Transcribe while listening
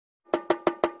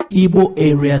Igbo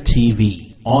Area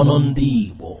TV on the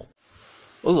Igbo.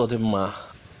 Uzodinma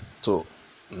to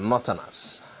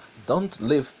Northerners. Don't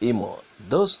leave Imo.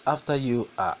 Those after you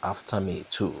are after me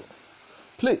too.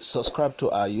 Please subscribe to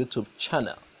our YouTube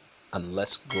channel and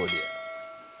let's go there.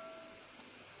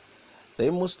 The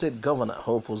Imo State Governor,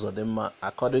 Hope Uzodinma,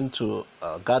 according to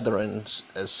gatherings,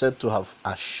 is said to have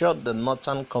assured the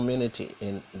northern community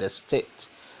in the state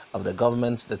of the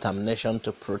government's determination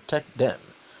to protect them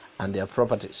and their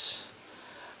properties.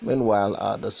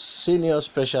 Meanwhile, the Senior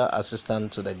Special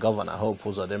Assistant to the Governor, Hope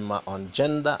Uzodinma, on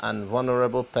Gender and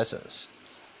Vulnerable Persons,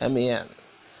 MEN,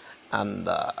 and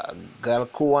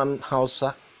Galkuwan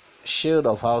Hausa, Shield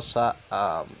of Hausa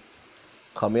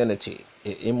Community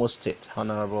in Imo State,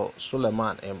 Honorable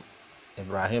Suleiman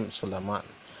Ibrahim Suleiman,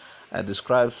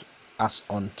 describes as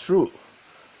untrue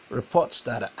reports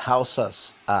that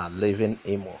Hausas are leaving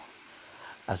Imo,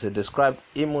 as he described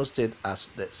Imo State as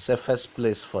the safest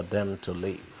place for them to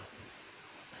live.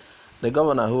 The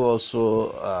governor, who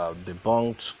also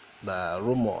debunked the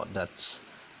rumor that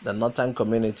the northern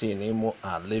community in Imo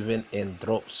are living in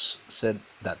droves, said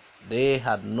that they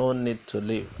had no need to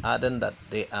leave, adding that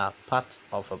they are part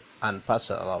of and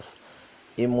parcel of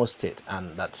Imo State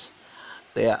and that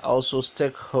they are also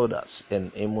stakeholders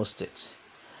in Imo State.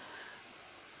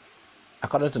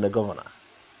 According to the governor,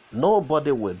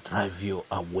 nobody will drive you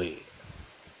away.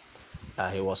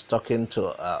 He was talking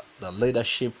to the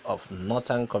leadership of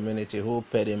northern community, who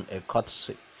paid him a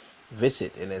courtesy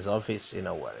visit in his office in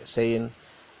Owerri, saying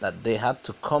that they had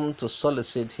to come to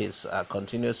solicit his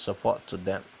continued support to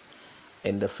them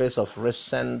in the face of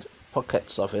recent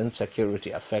pockets of insecurity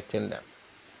affecting them.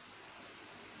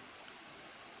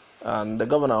 And the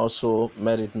governor also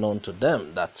made it known to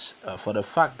them that for the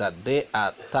fact that they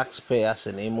are taxpayers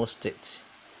in Imo State,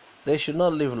 they should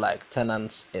not live like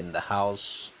tenants in the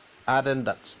house, adding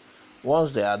that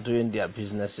once they are doing their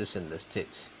businesses in the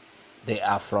state, they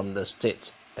are from the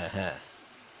state.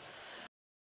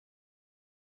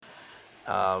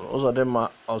 Uzodinma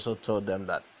also told them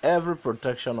that every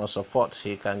protection or support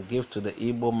he can give to the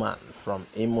Igbo man from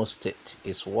Imo State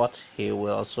is what he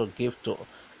will also give to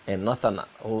a northerner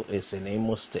who is in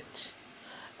Imo State.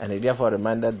 And he therefore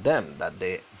reminded them that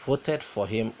they voted for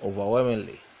him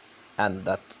overwhelmingly and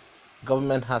that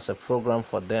government has a program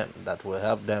for them that will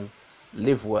help them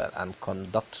live well and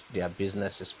conduct their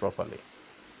businesses properly.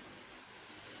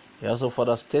 He also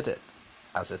further stated,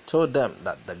 as he told them,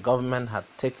 that the government had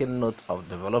taken note of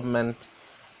development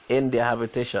in their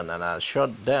habitation and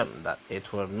assured them that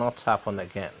it will not happen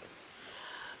again.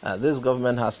 This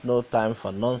government has no time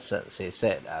for nonsense, he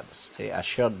said, as he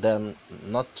assured them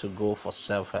not to go for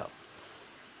self-help,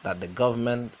 that the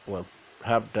government will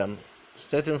help them.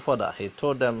 Stating further, he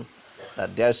told them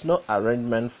that there is no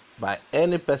arrangement by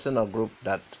any person or group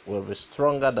that will be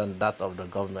stronger than that of the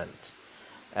government,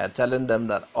 telling them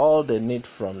that all they need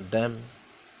from them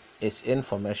is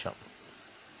information.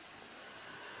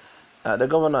 The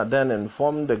governor then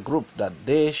informed the group that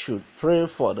they should pray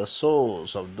for the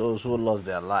souls of those who lost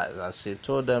their lives, as he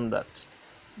told them that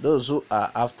those who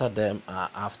are after them are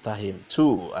after him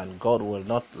too, and God will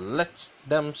not let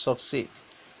them succeed.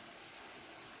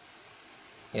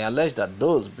 He alleged that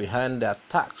those behind the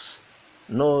attacks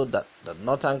know that the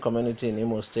northern community in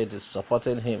Imo State is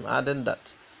supporting him, adding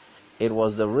that it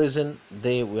was the reason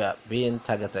they were being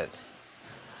targeted.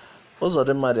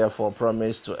 Uzodinma therefore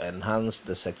promised to enhance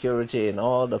the security in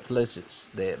all the places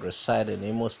they reside in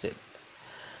Imo State.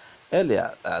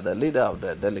 Earlier, the leader of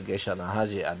the delegation,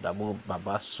 Haji Adamu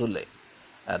Baba Sule,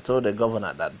 told the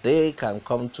governor that they can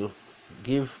come to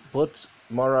give both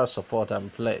moral support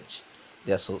and pledge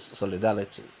their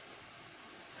solidarity.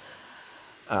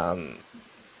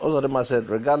 Uzodinma said,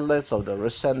 regardless of the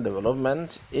recent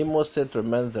development, Imo State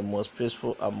remains the most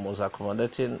peaceful and most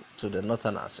accommodating to the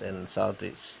northerners in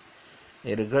Southeast.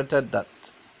 He regretted that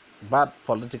bad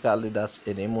political leaders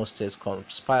in Imo State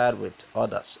conspired with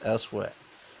others elsewhere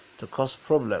to cause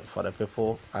problems for the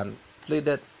people, and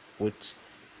pleaded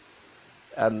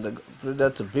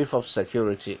to beef up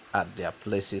security at their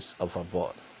places of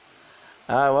abode.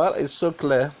 Well, it's so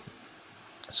clear.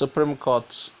 Supreme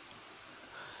Court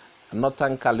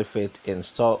Northern Caliphate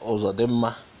installed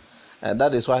Uzodinma, and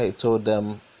that is why he told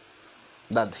them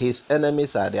that his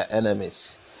enemies are their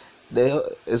enemies.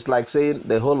 It's like saying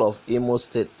the whole of Imo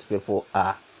State people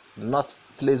are not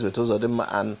pleased with Uzodinma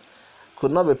and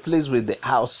could not be pleased with the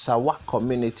Hausawa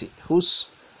community, whose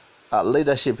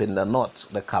leadership in the north,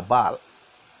 the cabal,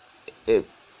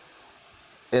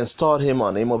 installed him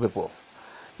on Imo people.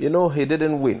 You know, he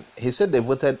didn't win. He said they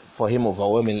voted for him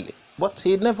overwhelmingly, but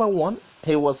he never won.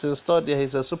 He was installed there.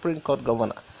 He's a Supreme Court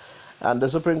governor. And the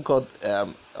Supreme Court,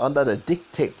 under the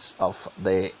dictates of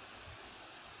the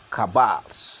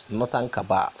cabals, northern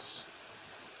cabals,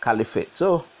 caliphate.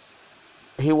 So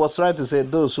he was right to say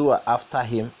those who are after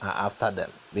him are after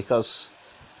them, because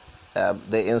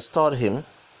they installed him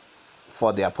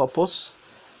for their purpose.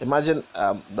 Imagine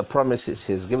the promises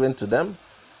he's given to them.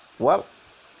 Well,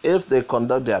 if they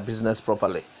conduct their business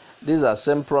properly, these are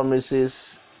same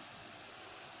promises.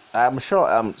 I'm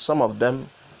sure some of them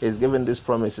he's giving these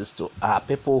promises to are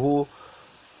people who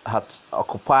had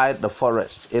occupied the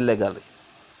forest illegally,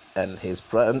 and he's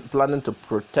planning to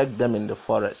protect them in the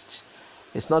forest.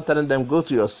 He's not telling them go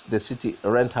to the city,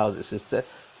 rent houses.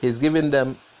 He's giving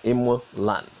them Imo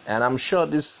land, and I'm sure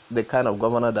this is the kind of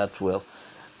governor that will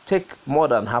take more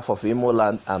than half of Imo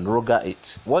land and roga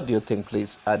it. What do you think?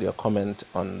 Please add your comment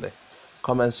on the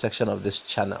comment section of this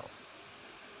channel.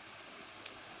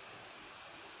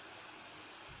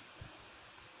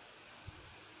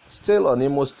 Still on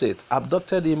Imo State,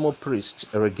 abducted Imo priest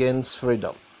regains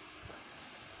freedom.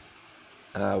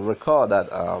 Recall that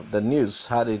the news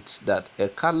had it that a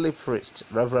Catholic priest,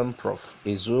 Reverend Prof.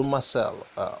 Uzodinma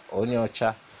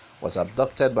Onyocha, was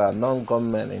abducted by a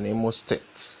non-government in Imo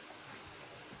State.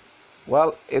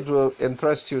 Well, it will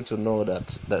interest you to know that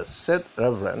the said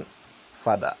Reverend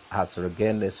Father has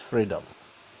regained his freedom.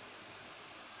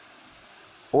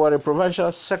 Or the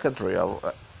Provincial Secretary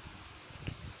of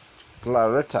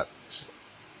Clareton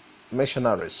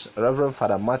Missionaries, Reverend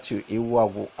Father Matthew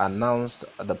Iwagu, announced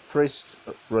the priest's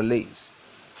release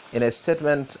in a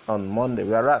statement on Monday,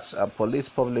 whereas a police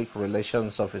public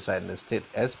relations officer in the state,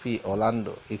 SP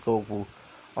Orlando Ikogu,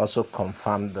 also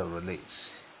confirmed the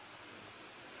release.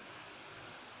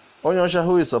 Onyosha,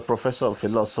 who is a professor of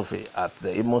philosophy at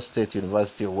the Imo State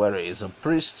University, Owerri, is a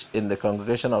priest in the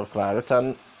congregation of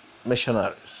Clareton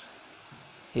Missionaries.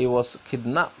 He was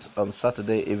kidnapped on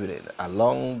Saturday evening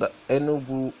along the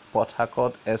Enugu-Port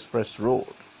Harcourt Express Road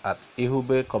at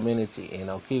Ihube community in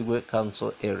Okigwe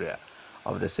Council area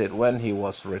of the state when he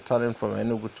was returning from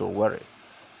Enugu to Owerri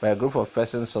by a group of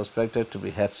persons suspected to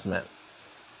be herdsmen.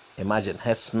 Imagine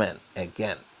herdsmen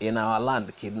again in our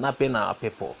land kidnapping our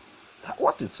people.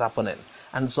 What is happening?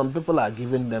 And some people are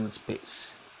giving them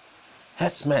space.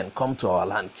 Herdsmen come to our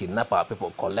land, kidnap our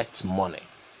people, collect money.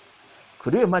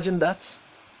 Could you imagine that?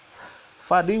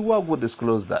 Father Iwagu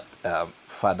disclosed that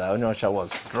Father Onyosha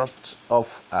was dropped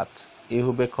off at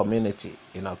Ihube community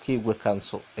in Okigwe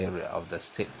Council area of the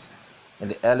state in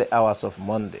the early hours of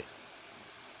Monday.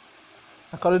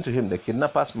 According to him, the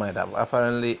kidnappers might have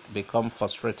apparently become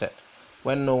frustrated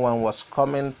when no one was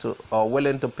coming to or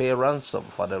willing to pay ransom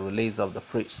for the release of the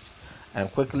priest and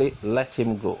quickly let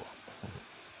him go.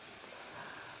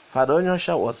 Father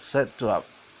Onyosha was said to have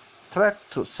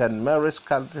trekked to St. Mary's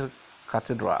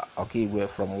Cathedral, Okigwe,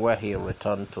 from where he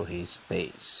returned to his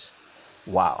base.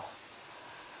 Wow.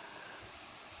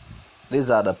 These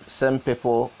are the same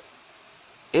people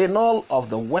in all of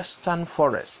the western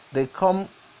forest. They come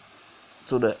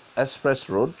to the express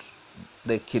road,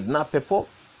 they kidnap people.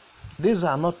 These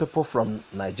are not people from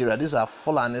Nigeria. These are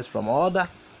Fulanis from other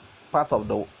part of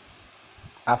the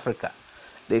Africa.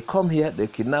 They come here, they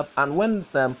kidnap, and when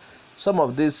some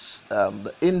of these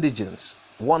the indigents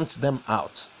wants them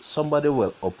out, somebody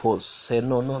will oppose, say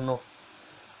no, no, no.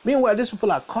 Meanwhile, these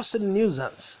people are causing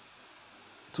nuisance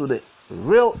to the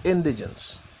real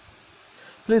indigents.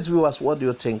 Please, viewers, what do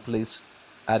you think? Please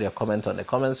add your comment on the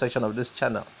comment section of this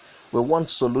channel. We want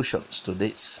solutions to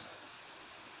this.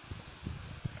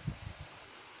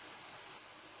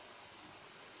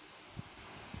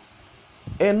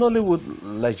 A Nollywood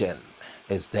legend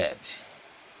is dead.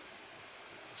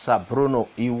 Sir Bruno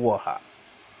Iwoha.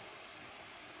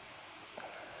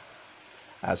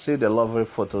 I see the lovely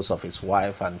photos of his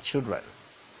wife and children.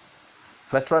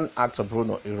 Veteran actor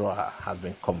Bruno Iwoha has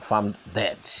been confirmed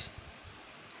dead.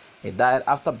 He died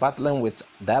after battling with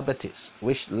diabetes,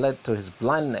 which led to his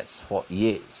blindness for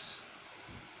years.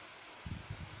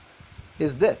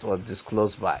 His death was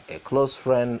disclosed by a close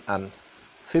friend and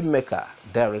filmmaker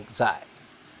Derek Zai.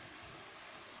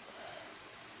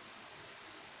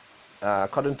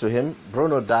 According to him,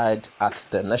 Bruno died at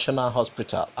the National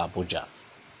Hospital, Abuja.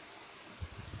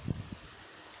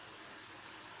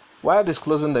 While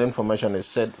disclosing the information, he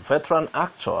said veteran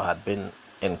actor had been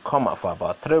in coma for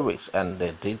about 3 weeks and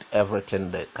they did everything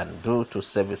they can do to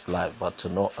save his life, but to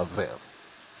no avail.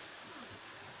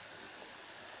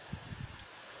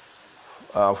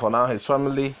 For now, his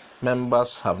family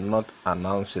members have not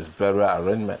announced his burial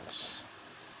arrangements.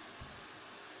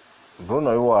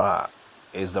 Bruno Iwoha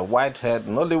is the white-haired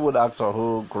Nollywood actor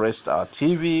who graced our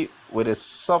TV with his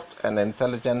soft and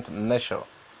intelligent nature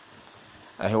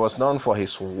and he was known for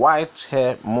his white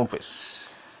hair movies.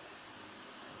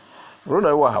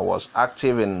 Bruno Iwoha was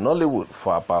active in Nollywood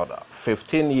for about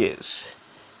 15 years.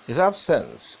 His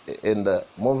absence in the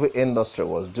movie industry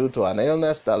was due to an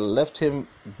illness that left him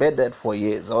bedded for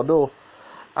years, although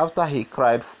after he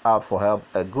cried out for help,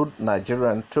 a good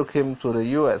Nigerian took him to the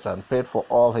US and paid for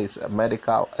all his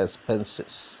medical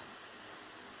expenses.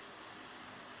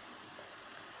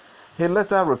 He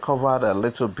later recovered a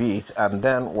little bit and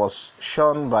then was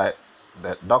shown by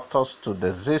the doctors to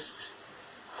desist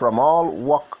from all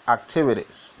work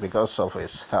activities because of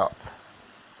his health.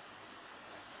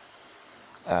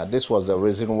 This was the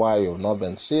reason why you've not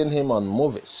been seeing him on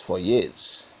movies for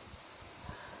years.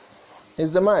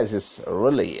 His demise is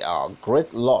really a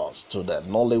great loss to the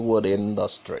Nollywood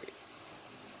industry.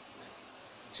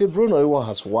 See, Bruno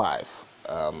Iwoha's wife,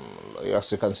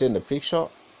 as you can see in the picture,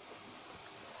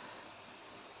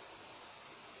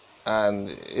 and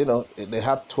they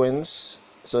had twins,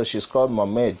 so she's called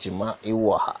Mama Ejima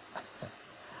Iwoha.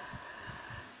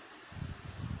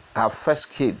 Her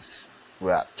first kids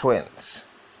were twins.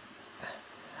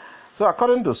 So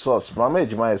according to source, Mama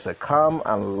Ejima is a calm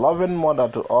and loving mother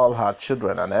to all her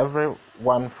children and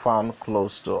everyone found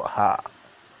close to her.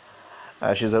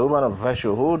 She's a woman of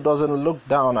virtue who doesn't look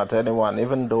down at anyone,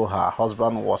 even though her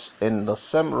husband was in the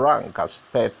same rank as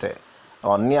Pete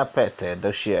or near Pete,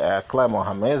 Doshie, Clemo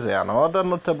Hameze, and other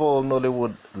notable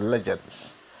Nollywood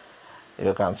legends.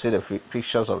 You can see the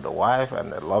pictures of the wife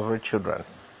and the lovely children.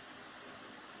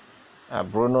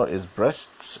 Bruno is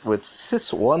blessed with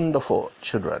 6 wonderful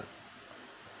children.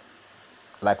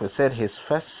 Like we said, his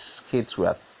first kids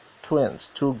were twins,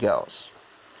 2 girls.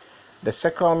 The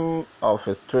second of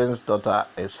his twins' daughter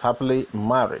is happily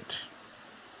married.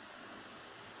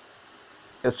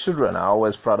 His children are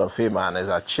always proud of him and his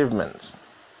achievements.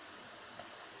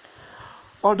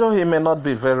 Although he may not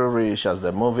be very rich as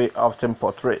the movie often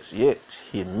portrays, yet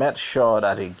he made sure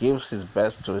that he gives his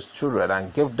best to his children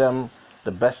and gave them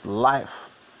the best life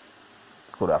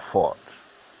could afford.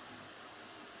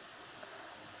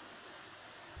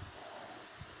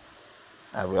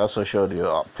 And we also showed you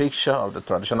a picture of the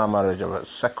traditional marriage of his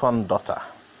second daughter.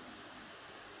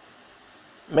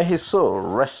 May his soul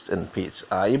rest in peace.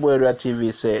 Igbo Area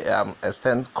TV say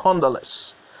extend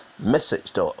condolence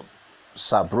message to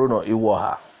Sir Bruno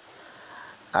Iwoha.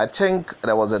 I think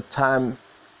there was a time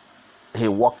he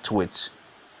worked with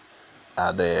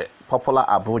the popular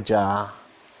Abuja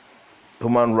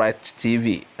human rights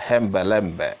TV,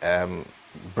 Hembelembe,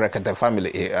 Brekete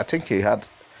family. I think he had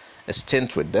a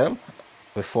stint with them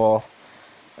before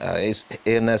his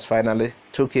illness finally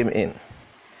took him in.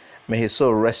 May his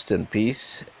soul rest in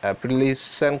peace. Please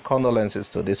send condolences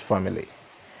to this family.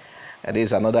 It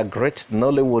is another great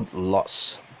Nollywood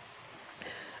loss.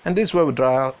 And this is where we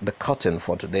draw the curtain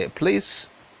for today. Please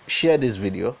share this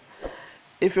video.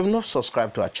 If you've not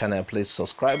subscribed to our channel, please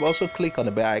subscribe. Also click on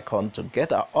the bell icon to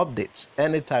get our updates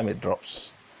anytime it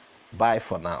drops. Bye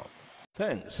for now.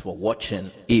 Thanks for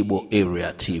watching Igbo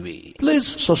Area TV. Please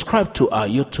subscribe to our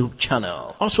YouTube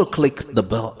channel. Also click the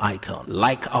bell icon.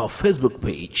 Like our Facebook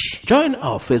page. Join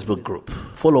our Facebook group.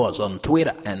 Follow us on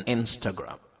Twitter and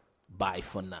Instagram. Bye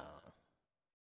for now.